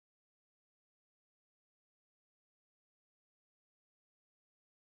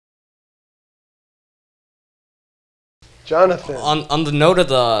Jonathan. On the note of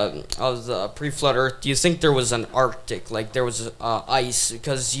the pre-flood Earth, do you think there was an Arctic, like there was ice?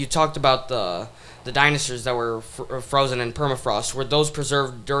 Because you talked about the dinosaurs that were frozen in permafrost. Were those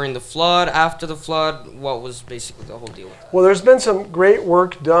preserved during the flood, after the flood? What was basically the whole deal with that? Well, there's been some great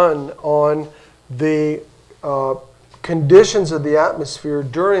work done on the conditions of the atmosphere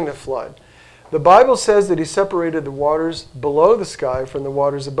during the flood. The Bible says that he separated the waters below the sky from the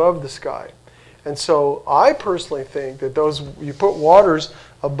waters above the sky. And so I personally think that you put waters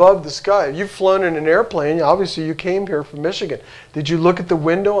above the sky. You've flown in an airplane. Obviously, you came here from Michigan. Did you look at the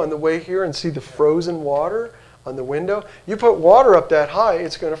window on the way here and see the frozen water on the window? You put water up that high,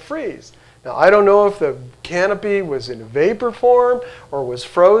 it's going to freeze. Now, I don't know if the canopy was in vapor form or was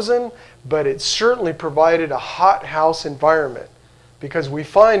frozen, but it certainly provided a hothouse environment, because we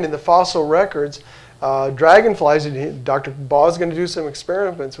find in the fossil records dragonflies, and Dr. Baugh is going to do some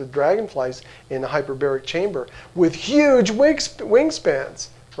experiments with dragonflies in the hyperbaric chamber with huge wingspans,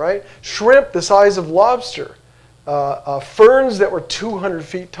 right? Shrimp the size of lobster, ferns that were 200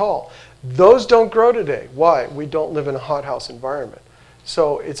 feet tall. Those don't grow today. Why? We don't live in a hothouse environment.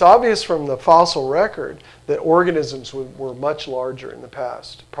 So it's obvious from the fossil record that organisms were much larger in the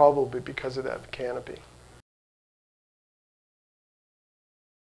past, probably because of that canopy.